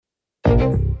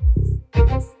Welcome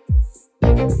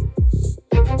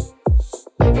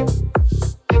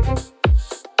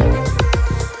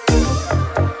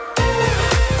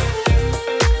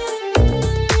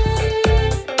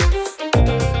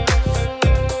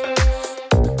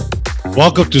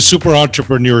to Super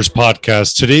Entrepreneurs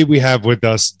Podcast. Today we have with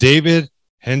us David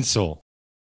Henzel.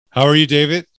 How are you,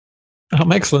 David?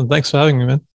 I'm excellent. Thanks for having me,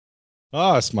 man.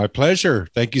 Oh, it's my pleasure.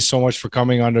 Thank you so much for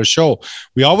coming on the show.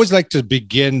 We always like to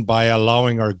begin by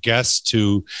allowing our guests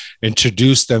to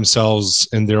introduce themselves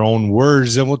in their own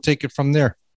words, and we'll take it from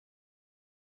there.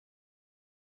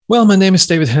 Well, my name is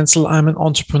David Henzel. I'm an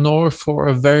entrepreneur for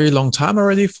a very long time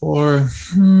already, for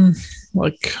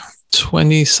like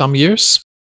 20 some years.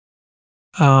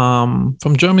 From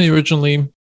Germany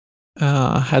originally,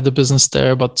 had a business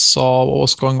there, but saw what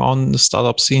was going on in the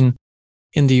startup scene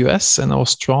in the US, and I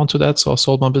was drawn to that. So I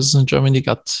sold my business in Germany,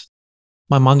 got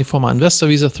my money for my investor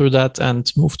visa through that,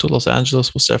 and moved to Los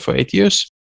Angeles, was there for 8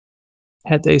 years.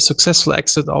 Had a successful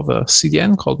exit of a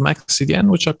CDN called Max CDN,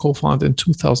 which I co-founded in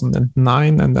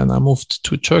 2009. And then I moved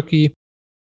to Turkey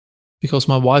because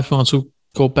my wife wanted to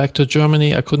go back to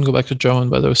Germany. I couldn't go back to German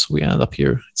weather, so we ended up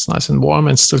here. It's nice and warm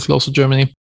and still close to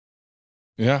Germany.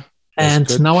 Yeah. And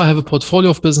good. Now I have a portfolio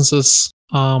of businesses,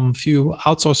 few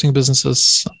outsourcing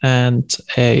businesses, and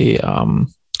my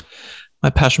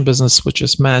passion business, which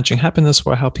is managing happiness,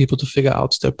 where I help people to figure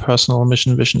out their personal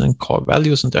mission, vision, and core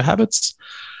values and their habits.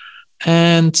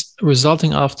 And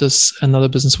resulting out of this, another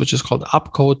business which is called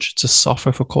UpCoach. It's a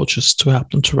software for coaches to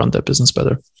help them to run their business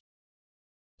better.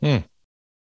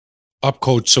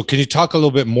 UpCoach. So can you talk a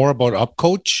little bit more about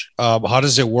UpCoach? How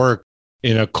does it work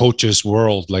in a coach's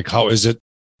world? Like, how is it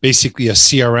basically a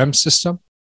CRM system?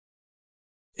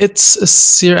 It's a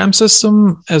CRM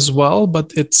system as well,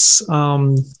 but it's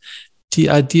the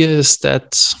idea is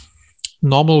that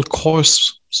normal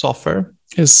course software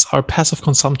is our passive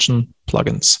consumption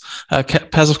plugins,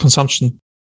 passive consumption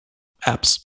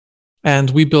apps. And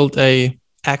we built a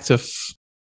active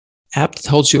app that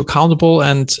holds you accountable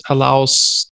and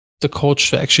allows the coach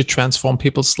to actually transform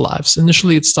people's lives.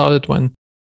 Initially, it started when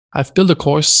I've built a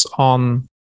course on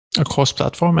a course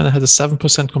platform and I had a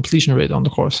 7% completion rate on the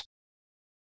course.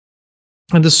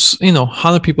 And this,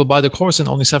 100 people buy the course and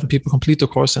only 7 people complete the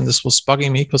course. And this was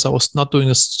bugging me because I was not doing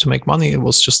this to make money. It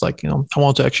was just like, I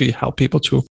want to actually help people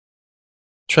to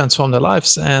transform their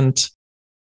lives. And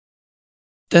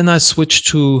then I switched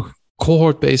to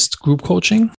cohort-based group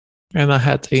coaching, and I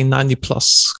had a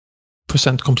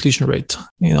 90+% completion rate,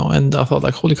 and I thought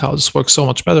like, holy cow, this works so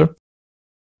much better.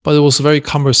 But it was very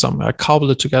cumbersome. I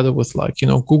cobbled it together with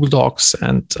Google Docs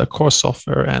and course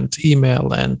software and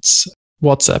email and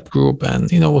WhatsApp group.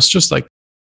 And, it was just like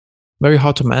very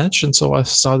hard to manage. And so I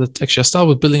started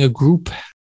with building a group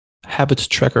habit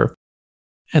tracker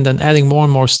and then adding more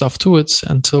and more stuff to it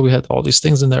until we had all these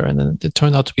things in there. And then it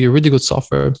turned out to be a really good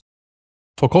software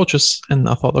for coaches. And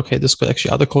I thought, okay,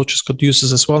 other coaches could use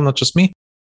this as well, not just me.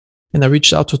 And I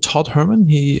reached out to Todd Herman.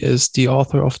 He is the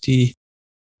author of the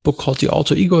book called The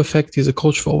Alter Ego Effect. He's a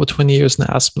coach for over 20 years. And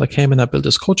I asked him, hey, man, I built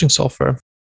this coaching software.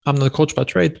 I'm not a coach by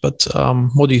trade, but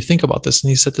what do you think about this? And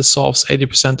he said, this solves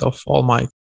 80% of all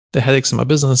the headaches in my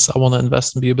business. I want to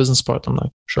invest and be a business partner. I'm like,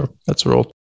 sure, let's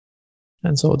roll.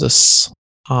 And so this,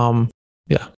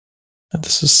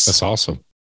 that's awesome.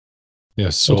 Yeah.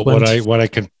 So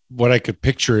what I could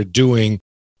picture it doing,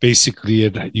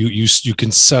 basically, you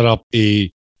can set up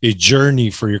a journey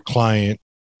for your client,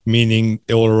 meaning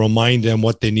it will remind them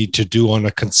what they need to do on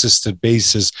a consistent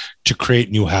basis to create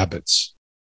new habits,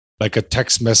 like a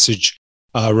text message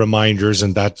reminders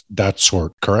and that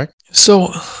sort, correct?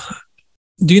 So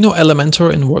do you know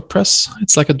Elementor in WordPress?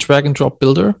 It's like a drag and drop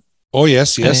builder. Oh,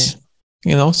 yes.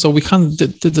 So we kind of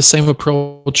did the same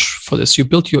approach for this. You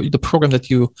built the program that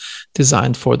you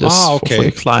designed for this for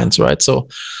your clients, right? So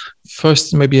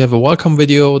first, maybe you have a welcome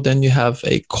video, then you have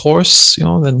a course,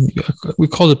 then we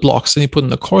call it blocks. Then you put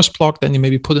in a course block, then you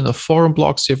maybe put in a forum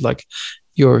block. So you have like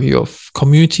your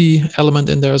community element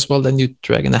in there as well. Then you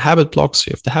drag in a habit block. So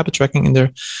you have the habit tracking in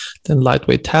there, then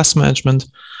lightweight task management.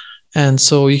 And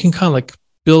so you can kind of like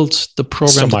build the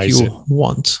program that you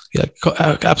want. Yeah,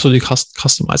 absolutely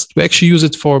customize it. We actually use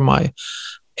it for my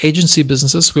agency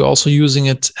businesses. We're also using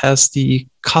it as the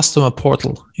customer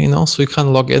portal, so you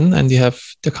can log in and you have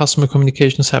the customer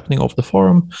communications happening over the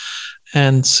forum.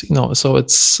 And, so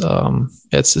it's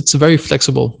very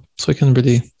flexible. So you can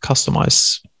really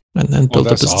customize and build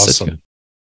the business. Awesome.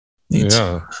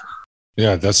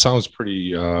 Yeah, that sounds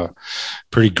pretty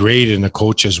great in a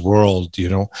coach's world,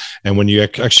 and when you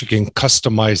actually can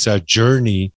customize that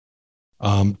journey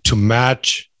to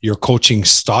match your coaching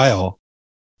style,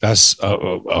 That's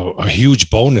a huge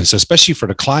bonus, especially for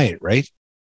the client, right?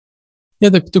 Yeah,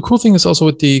 the cool thing is also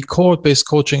with the cohort-based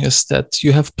coaching is that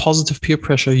you have positive peer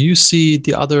pressure. You see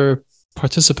the other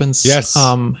participants'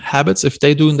 habits, if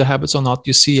they're doing the habits or not.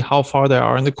 You see how far they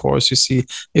are in the course. You see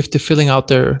if they're filling out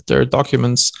their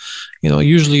documents.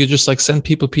 Usually you just like send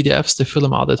people PDFs, they fill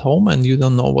them out at home, and you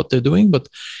don't know what they're doing. But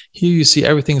here you see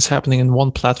everything is happening in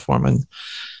one platform, and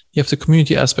you have the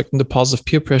community aspect and the positive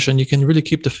peer pressure, and you can really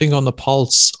keep the finger on the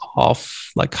pulse of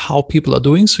like how people are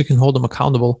doing, so you can hold them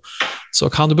accountable. So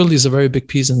accountability is a very big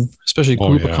piece, and especially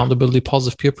group accountability,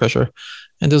 positive peer pressure.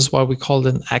 And this is why we call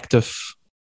it an active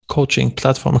coaching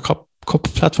platform, a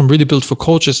platform really built for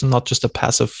coaches and not just a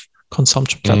passive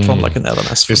consumption platform like an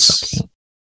LMS, for example.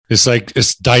 It's like,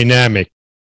 it's dynamic.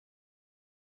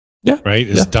 Yeah. Right.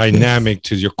 It's dynamic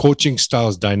to your coaching style,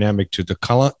 is dynamic to the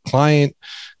client,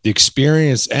 the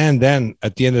experience, and then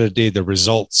at the end of the day, the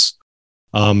results.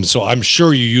 So I'm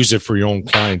sure you use it for your own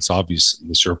clients. Obviously,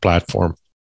 it's your platform.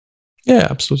 Yeah,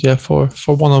 absolutely. Yeah, for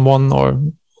one-on-one or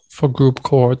for group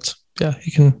cohorts. Yeah,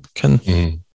 you can.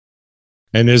 Mm-hmm.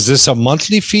 And is this a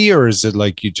monthly fee, or is it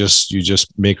like you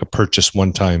just make a purchase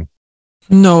one time?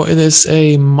 No, it is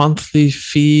a monthly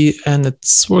fee, and it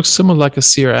works similar like a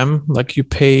CRM. Like you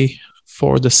pay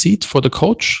for the seat for the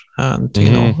coach, and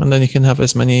and then you can have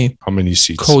as many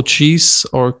seats, coachees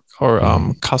or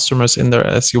customers in there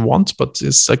as you want. But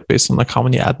it's like based on like how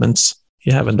many admins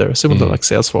you have in there. Similar like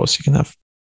Salesforce, you can have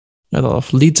a lot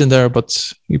of leads in there,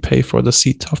 but you pay for the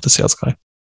seat of the sales guy.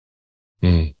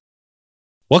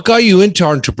 What got you into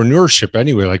entrepreneurship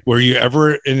anyway? Like, were you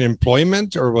ever in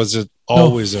employment, or was it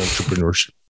always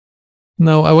entrepreneurship?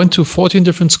 No, I went to 14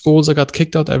 different schools. I got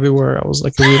kicked out everywhere. I was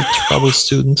like a real trouble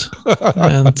student.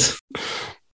 And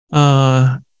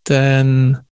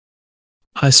then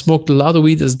I smoked a lot of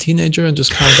weed as a teenager and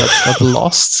just kind of got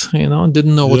lost,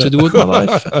 didn't know what to do with my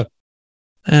life.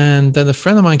 And then a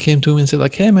friend of mine came to me and said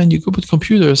like, hey man, you're good with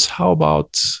computers. How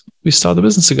about we start a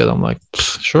business together? I'm like,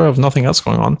 sure, I have nothing else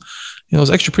going on. I was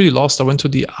actually pretty lost. I went to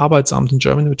the Arbeitsamt in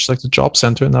Germany, which is like the job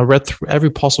center, and I read through every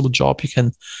possible job you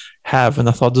can have. And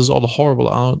I thought, this is all horrible.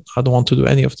 I don't want to do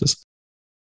any of this.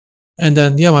 And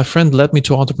then, my friend led me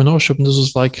to entrepreneurship. And this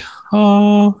was like,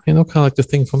 kind of like the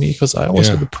thing for me, because I always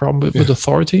had a problem with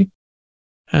authority.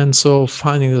 And so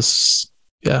finding this,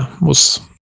 was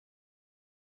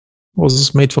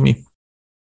made for me.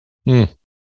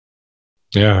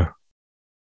 Yeah.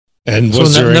 And so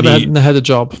never had a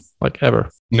job, like ever.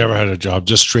 Never had a job,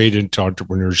 just straight into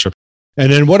entrepreneurship.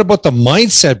 And then what about the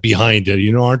mindset behind it?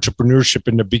 Entrepreneurship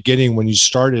in the beginning, when you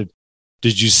started,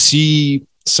 did you see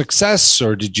success,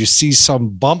 or did you see some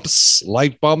bumps,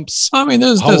 light bumps? I mean,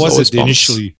 there's how was it bumps.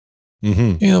 Initially?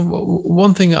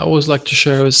 One thing I always like to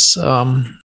share is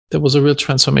there was a real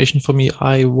transformation for me.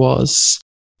 I was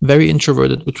very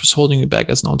introverted, which was holding me back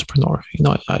as an entrepreneur.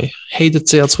 I hated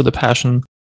sales with a passion.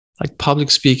 Like public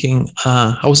speaking,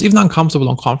 I was even uncomfortable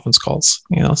on conference calls,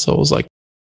 so I was like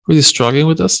really struggling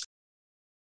with this.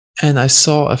 And I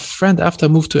saw a friend after I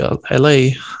moved to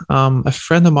LA, a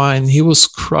friend of mine, he was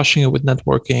crushing it with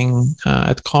networking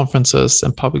at conferences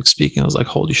and public speaking. I was like,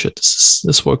 holy shit,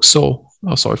 this works so,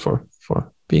 sorry for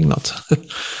being not,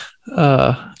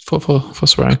 for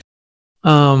swearing.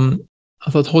 I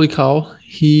thought, holy cow,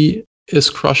 he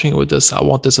is crushing it with this. I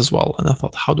want this as well. And I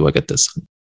thought, how do I get this?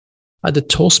 I did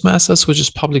Toastmasters, which is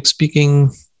public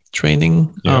speaking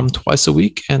training twice a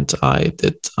week. And I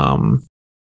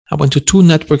went to 2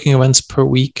 networking events per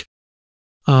week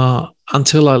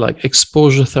until I like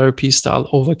exposure therapy style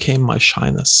overcame my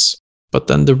shyness. But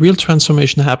then the real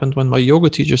transformation happened when my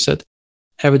yoga teacher said,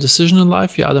 every decision in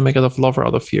life, you either make it out of love or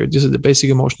out of fear. These are the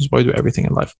basic emotions why you do everything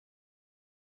in life.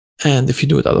 And if you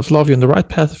do it out of love, you're on the right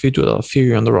path. If you do it out of fear,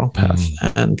 you're on the wrong path.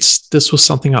 And this was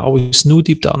something I always knew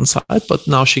deep down inside, but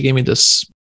now she gave me this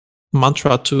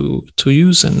mantra to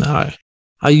use, and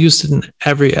I used it in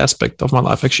every aspect of my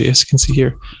life. Actually, as you can see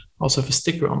here, I also have a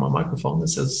sticker on my microphone that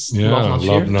says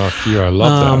love not fear. I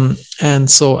love that. And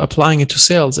so applying it to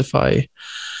sales, if I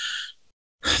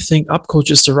think UpCoach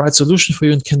is the right solution for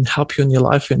you and can help you in your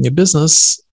life and your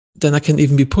business, then I can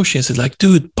even be pushy and say like,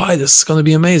 dude, buy this. It's going to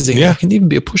be amazing. Yeah. I can even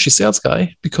be a pushy sales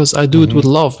guy because I do it with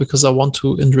love, because I want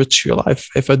to enrich your life.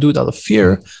 If I do it out of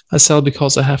fear, I sell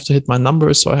because I have to hit my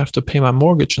numbers, so I have to pay my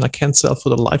mortgage, and I can't sell for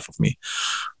the life of me.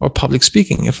 Or public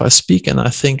speaking. If I speak and I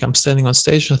think I'm standing on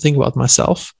stage and I think about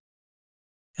myself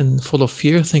and full of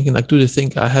fear, thinking like, do they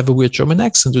think I have a weird German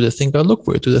accent? Do they think I look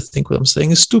weird? Do they think what I'm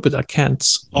saying is stupid? I can't.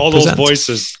 All present. Those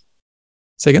voices.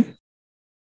 Say again?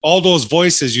 All those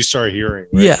voices you start hearing.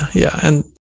 Right? Yeah. And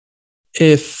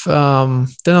if then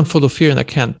I'm full of fear and I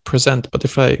can't present. But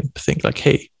if I think like,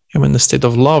 hey, am in a state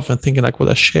of love and thinking like what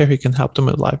I share he can help them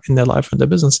in their life and their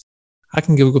business, I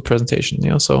can give a good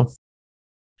presentation, so,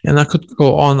 and I could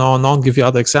go on, give you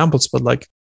other examples, but like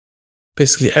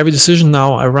basically every decision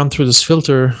now I run through this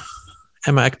filter.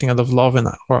 Am I acting out of love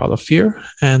or out of fear?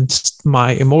 And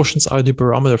my emotions are the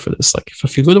barometer for this. Like if I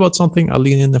feel good about something, I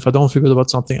lean in. If I don't feel good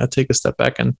about something, I take a step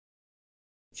back and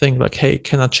think like, hey,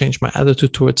 can I change my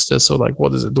attitude towards this? Or like,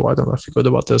 what is it? I don't feel good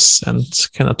about this? And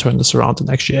can I turn this around and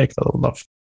actually act out of love?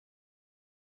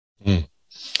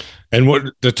 And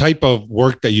what the type of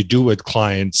work that you do with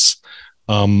clients,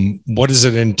 what does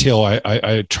it entail?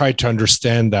 I tried to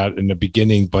understand that in the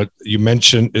beginning, but you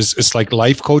mentioned it's like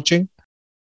life coaching.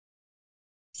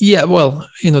 Yeah, well,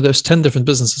 there's 10 different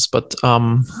businesses, but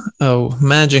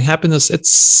managing happiness,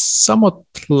 it's somewhat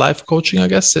life coaching, I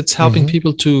guess. It's helping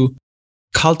people to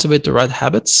cultivate the right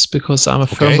habits, because I'm a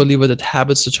firm believer that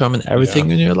habits determine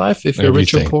everything in your life. If you're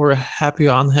rich or poor, happy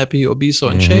or unhappy, obese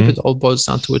or in shape, it all boils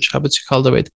down to which habits you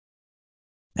cultivate.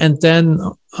 And then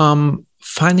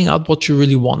finding out what you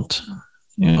really want.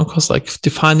 Because like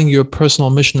defining your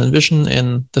personal mission and vision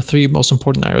in the 3 most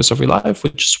important areas of your life,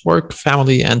 which is work,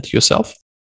 family, and yourself.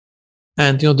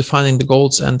 And, defining the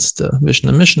goals and the vision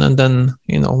and mission. And then,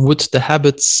 with the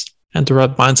habits and the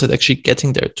right mindset, actually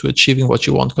getting there to achieving what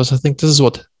you want. Because I think this is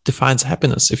what defines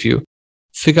happiness. If you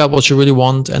figure out what you really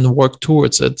want and work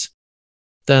towards it,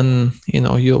 then,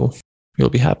 you'll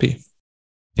be happy.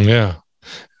 Yeah.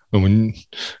 And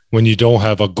when you don't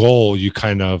have a goal, you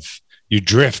you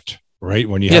drift, right?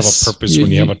 When you have a purpose,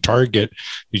 when you have a target,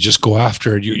 you just go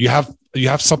after it. You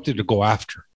have something to go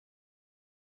after.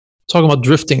 Talking about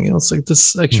drifting, it's like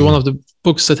this actually one of the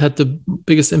books that had the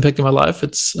biggest impact in my life.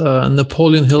 It's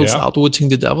Napoleon Hill's Outwitting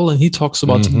the Devil, and he talks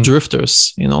about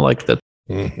drifters, like that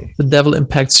the devil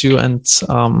impacts you and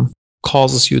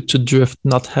causes you to drift,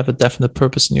 not have a definite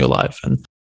purpose in your life,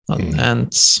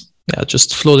 and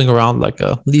just floating around like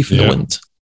a leaf in the wind.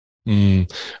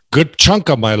 Good chunk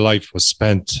of my life was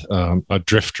spent a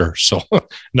drifter, so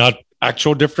not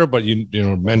actual drifter, but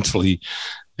mentally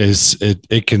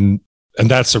it can. And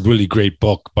that's a really great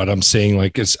book, but I'm saying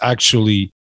like it's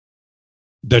actually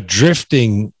the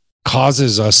drifting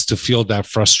causes us to feel that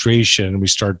frustration. We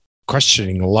start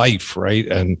questioning life, right?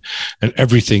 And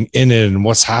everything in it and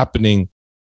what's happening.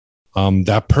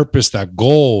 That purpose, that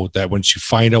goal, that once you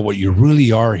find out what you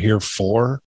really are here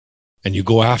for and you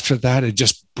go after that, it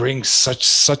just brings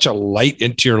such a light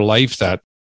into your life that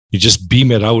you just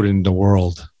beam it out in the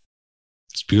world.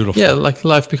 It's beautiful. Yeah, like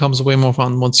life becomes way more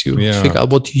fun once you figure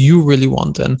out what you really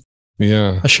want. And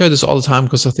I share this all the time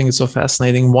because I think it's so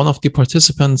fascinating. One of the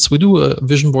participants, we do a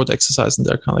vision board exercise, and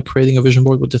they're kind of like creating a vision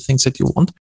board with the things that you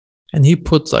want. And he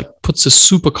puts a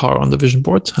supercar on the vision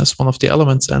board as one of the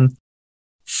elements. And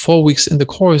 4 weeks in the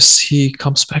course, he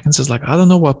comes back and says like, I don't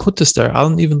know why I put this there. I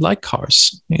don't even like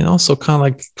cars, So kind of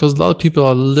like, because a lot of people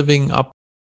are living up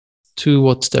to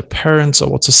what their parents or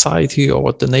what society or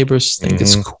what the neighbors think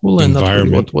is cool, and not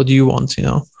really what you want,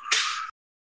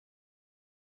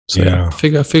 So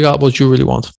figure out what you really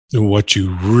want. What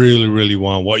you really, really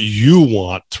want, what you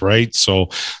want, right? So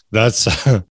that's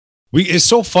it's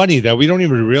so funny that we don't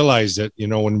even realize that,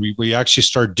 when we actually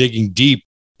start digging deep,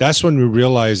 that's when we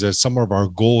realize that some of our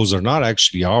goals are not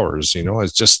actually ours,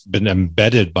 it's just been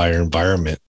embedded by our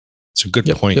environment. It's a good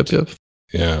point. Yep.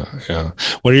 Yeah.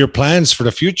 What are your plans for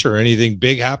the future? Anything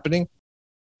big happening?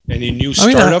 Any new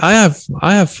startup?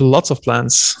 I have lots of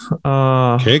plans.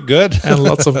 Okay, good. And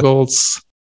lots of goals.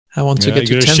 I want to get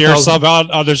to 10,000. Share some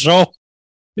on the show?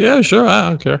 Yeah, sure. I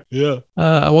don't care. Yeah.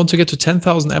 I want to get to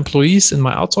 10,000 employees in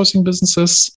my outsourcing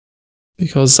businesses,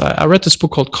 because I read this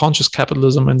book called Conscious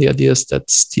Capitalism, and the idea is that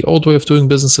the old way of doing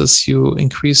business is you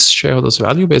increase shareholders'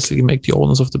 value, basically make the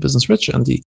owners of the business rich, and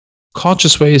the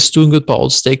conscious way is doing good by all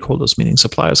stakeholders, meaning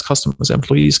suppliers, customers,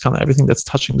 employees, kind of everything that's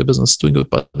touching the business, doing good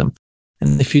by them.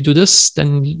 And if you do this,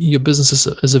 then your business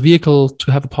is a vehicle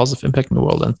to have a positive impact in the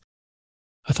world. And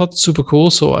I thought it's super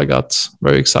cool. So I got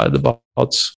very excited about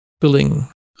building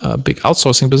a big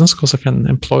outsourcing business, because I can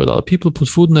employ a lot of people, put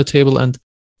food on the table, and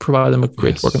provide them a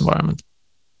great work environment.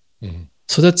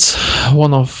 So that's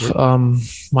one of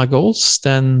my goals.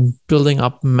 Then building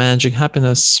up managing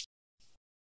happiness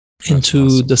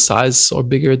into the size or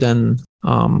bigger than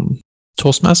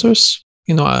Toastmasters.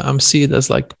 I see it as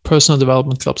like personal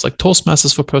development clubs, like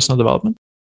Toastmasters for personal development.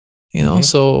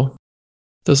 So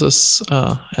this is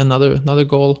another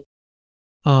goal.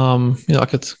 I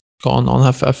could go on,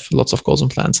 have lots of goals and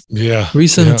plans. Actually,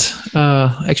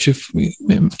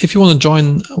 if you want to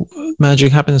join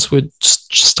Managing Happiness, we're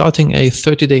starting a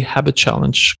 30-day habit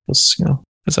challenge, because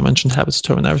as I mentioned, habits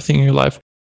determine everything in your life.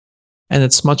 And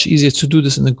it's much easier to do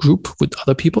this in a group with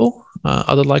other people,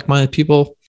 other like-minded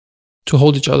people, to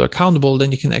hold each other accountable.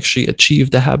 Then you can actually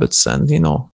achieve the habits, and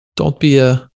don't be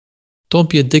a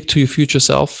dick to your future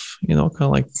self. Kind of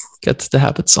like get the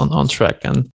habits on track.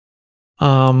 And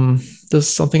there's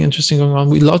something interesting going on.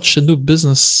 We launched a new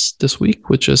business this week,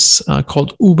 which is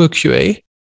called Uber QA.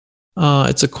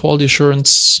 It's a quality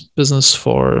assurance business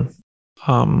for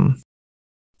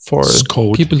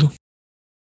people who,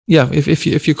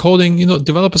 if you're coding,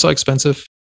 developers are expensive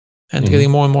and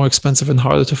getting more and more expensive and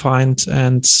harder to find.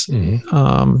 And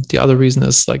the other reason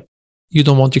is like you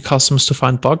don't want your customers to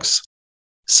find bugs.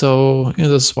 So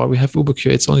that's why we have Uber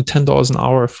QA. It's only $10 an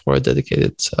hour for a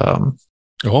dedicated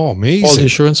amazing quality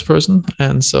assurance person.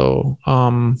 And so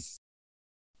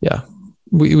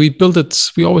we build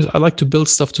it. I like to build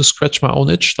stuff to scratch my own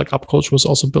itch. Like UpCoach was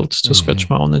also built to scratch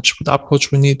my own itch. With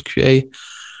UpCoach we need QA.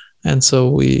 And so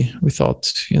we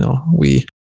thought, we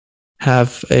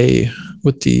have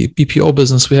with the BPO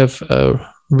business, we have a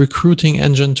recruiting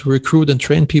engine to recruit and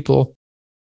train people,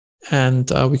 and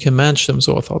we can manage them.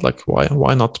 So I thought, like,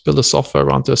 why not build a software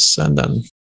around this and then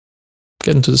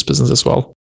get into this business as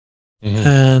well?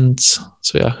 And so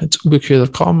it's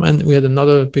uberqa.com. And we had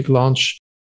another big launch.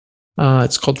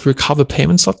 It's called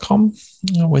recoverpayments.com.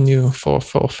 For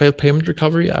failed payment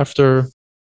recovery after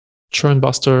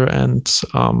Churnbuster and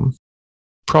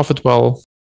Profitwell,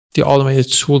 the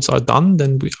automated tools are done,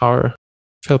 then our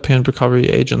failed payment recovery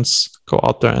agents go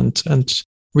out there and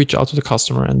reach out to the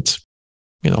customer and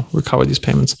recover these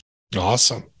payments.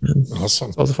 Awesome. Awesome.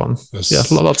 It's also fun.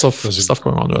 Lots of stuff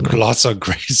going on right now. Lots of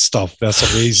great stuff. That's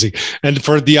amazing. And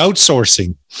for the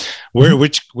outsourcing,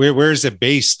 where is it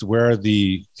based? Where are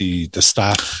the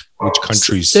staff? Which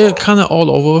countries? They're kind of all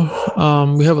over.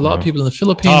 We have a lot of people in the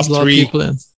Philippines, Top 3. A lot of people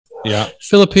in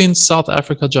Philippines, South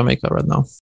Africa, Jamaica right now.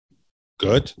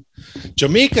 Good.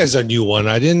 Jamaica is a new one.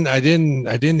 I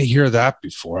didn't hear that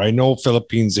before. I know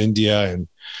Philippines, India, and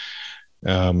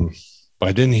but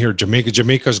I didn't hear Jamaica.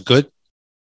 Jamaica's good.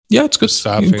 Yeah, it's good.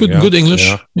 Staffing, good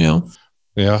English.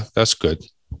 Yeah, that's good.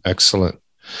 Excellent.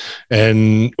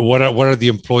 And what are the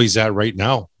employees at right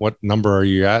now? What number are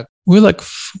you at? We're like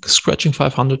scratching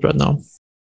 500 right now.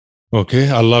 Okay,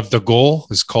 I love the goal.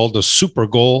 It's called the super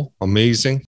goal.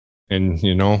 Amazing. And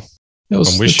it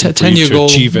was I'm wishing a 10-year goal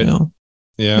to achieve it.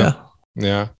 Yeah,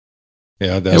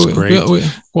 that's great. We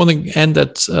want to end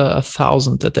at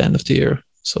 1,000 at the end of the year.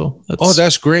 So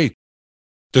that's great.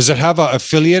 Does it have an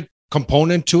affiliate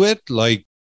component to it? Like,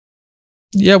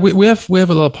 we have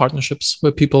a lot of partnerships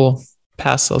where people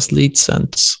pass us leads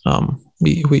and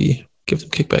we give them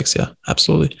kickbacks. Yeah,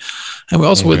 absolutely. And we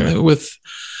also with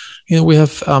we have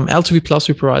L2V Plus.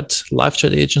 We provide live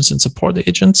chat agents and support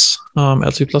agents,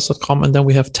 L2vplus.com, and then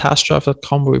we have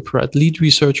taskdrive.com where we provide lead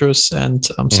researchers and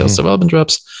sales development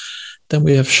reps. Then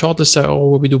we have Shortlist.io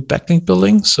where we do backlink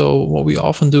building. So what we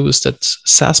often do is that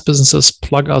SaaS businesses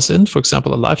plug us in. For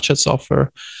example, a live chat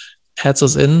software adds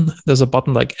us in. There's a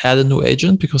button like add a new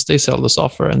agent because they sell the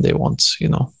software and they want,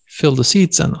 fill the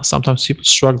seats. And sometimes people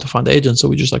struggle to find agents. So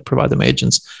we just provide them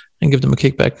agents and give them a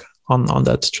kickback on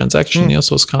that transaction.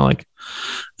 So it's kind of like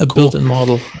a built-in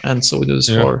model. And so we do this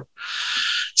for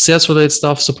sales-related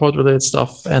stuff, support-related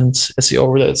stuff, and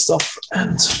SEO-related stuff.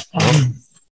 And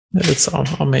it's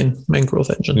our main growth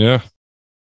engine. Yeah.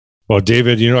 Well,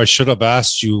 David, I should have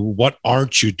asked you, what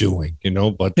aren't you doing?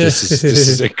 But this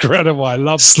is incredible. I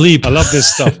love sleep. I love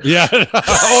this stuff. Yeah.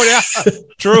 Oh, yeah.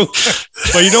 True.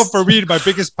 But for me, my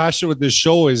biggest passion with this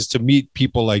show is to meet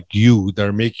people like you that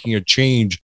are making a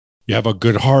change. You have a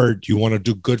good heart. You want to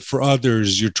do good for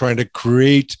others. You're trying to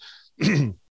create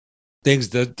things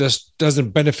that just doesn't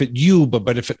benefit you, but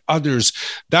benefit others.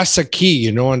 That's the key,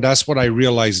 and that's what I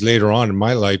realized later on in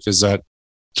my life is that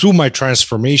through my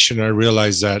transformation, I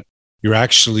realized that you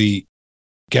actually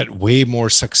get way more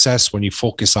success when you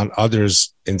focus on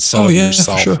others instead of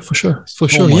yourself. For sure.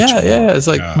 Yeah. It's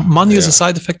like money is a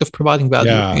side effect of providing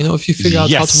value. Yeah. If you figure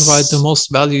out how to provide the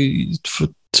most value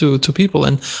to people,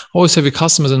 and always have your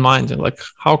customers in mind, and like,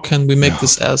 how can we make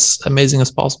this as amazing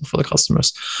as possible for the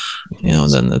customers?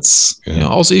 Then it's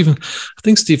also, even I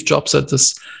think Steve Jobs said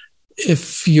this: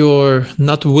 if you're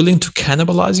not willing to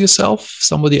cannibalize yourself,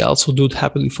 somebody else will do it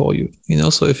happily for you.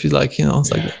 So if you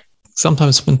it's like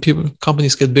sometimes when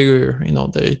companies get bigger, they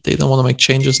don't want to make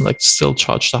changes and still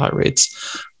charge the high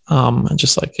rates, and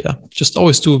just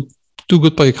always do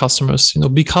good by your customers.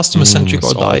 Be customer centric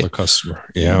or die. The customer,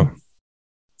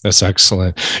 That's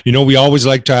excellent. We always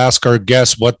like to ask our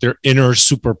guests what their inner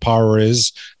superpower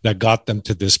is that got them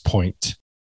to this point.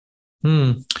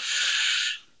 I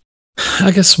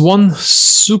guess one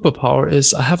superpower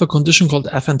is I have a condition called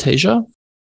aphantasia.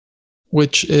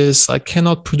 which is I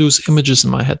cannot produce images in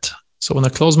my head. So when I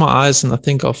close my eyes and I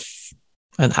think of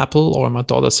an apple or my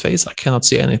daughter's face, I cannot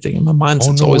see anything. In my mind,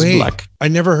 it's always black. I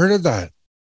never heard of that.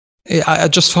 I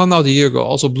just found out a year ago.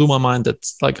 Also blew my mind that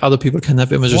like other people can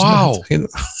have images. Wow. In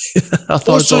I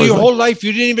thought so your whole life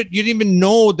you didn't even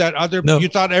know that you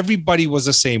thought everybody was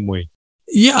the same way.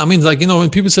 Yeah, I mean, like, you know, when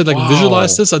people say like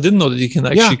visualize this, I didn't know that you can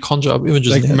actually conjure up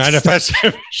images, like manifest.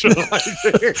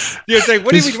 Visualize. You're saying,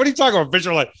 what are you talking about?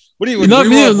 Visualize? What do you?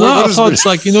 I thought it's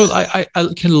like, you know, I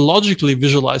can logically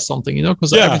visualize something, you know,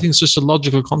 because everything's just a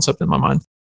logical concept in my mind.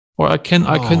 Or I can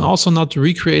also not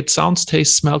recreate sounds,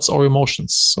 tastes, smells, or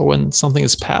emotions. So when something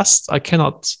is past, I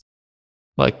cannot.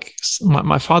 Like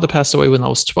my father passed away when I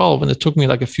was 12, and it took me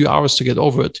like a few hours to get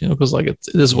over it, you know, because like it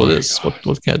is what it is.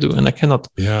 What can I do? And I cannot.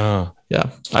 Yeah.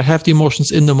 I have the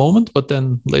emotions in the moment, but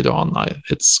then later on,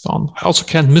 it's gone. I also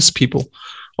can't miss people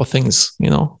or things, you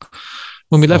know.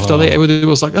 When we left LA, everybody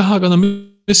was like, "I'm gonna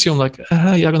miss you." I'm like,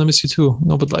 "Yeah, I'm gonna miss you too." You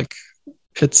know, but like,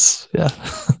 it's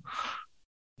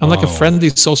I'm like a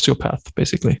friendly sociopath,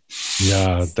 basically.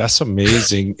 Yeah, that's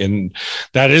amazing. And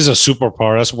that is a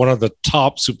superpower. That's one of the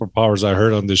top superpowers I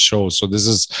heard on this show. So this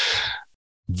is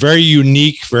very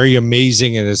unique, very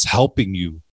amazing, and it's helping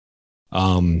you.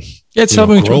 It's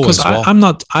helping me too, because I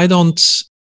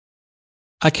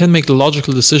can make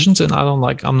logical decisions, and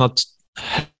I'm not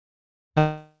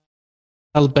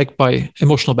held back by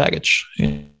emotional baggage.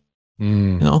 You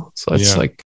know, so it's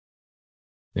like.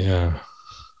 Yeah.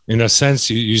 In a sense,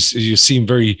 you seem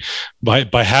very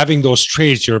by having those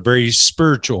traits, you're very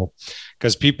spiritual,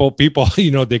 because people,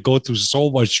 you know, they go through so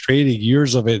much training,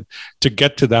 years of it, to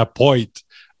get to that point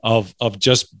of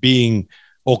just being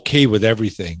okay with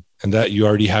everything, and that you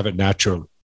already have it naturally.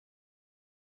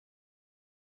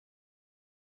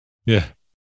 Yeah.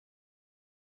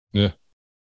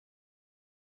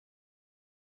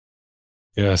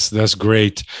 Yes, that's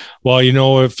great. Well, you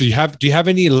know, do you have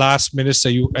any last minutes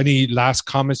any last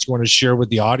comments you want to share with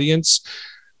the audience?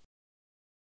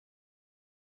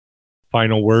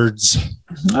 Final words.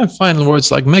 Final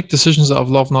words, like make decisions out of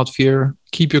love, not fear.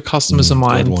 Keep your customers in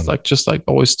mind. Like just like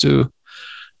always do.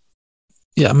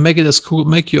 Yeah, make it as cool.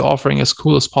 Make your offering as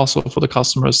cool as possible for the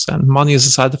customers. And money is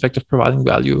a side effect of providing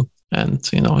value. And,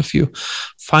 you know, if you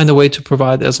find a way to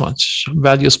provide as much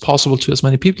value as possible to as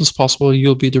many people as possible,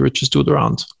 you'll be the richest dude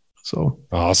around. So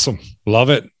awesome. Love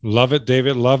it,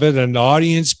 David. Love it. And the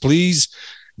audience, please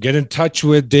get in touch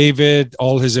with David.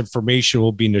 All his information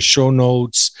will be in the show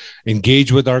notes.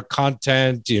 Engage with our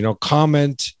content, you know,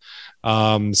 comment,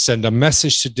 send a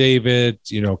message to David,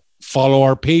 you know, follow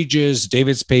our pages,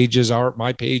 David's pages,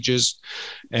 my pages,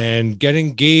 and get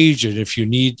engaged. And if you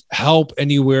need help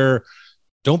anywhere,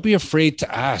 don't be afraid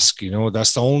to ask. You know,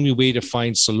 that's the only way to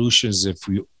find solutions, if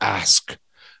you ask.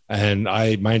 And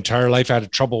my entire life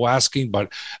had trouble asking,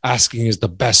 but asking is the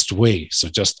best way. So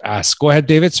just ask. Go ahead,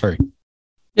 David. Sorry.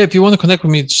 Yeah, if you want to connect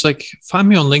with me, just like find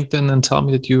me on LinkedIn and tell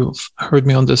me that you've heard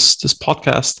me on this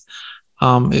podcast.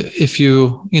 If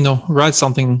you write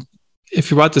something, if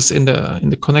you write this in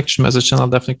the connection message, then I'll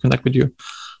definitely connect with you.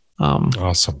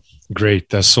 Awesome. Great.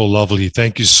 That's so lovely.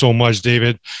 Thank you so much,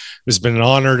 David. It's been an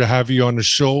honor to have you on the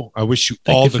show. I wish you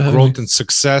all the growth and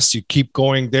success. You keep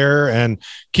going there, and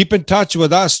keep in touch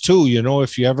with us too. You know,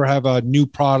 if you ever have a new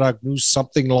product,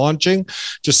 something launching,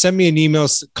 just send me an email,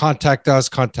 contact us,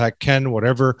 contact Ken,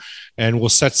 whatever, and we'll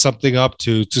set something up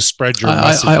to spread your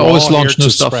message. I always launch new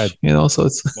stuff, you know, so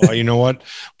it's. Well, you know what?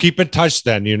 Keep in touch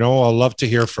then, you know, I'll love to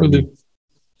hear from you.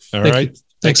 All right.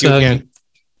 Thanks you again.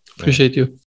 Appreciate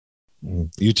you.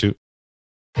 You too.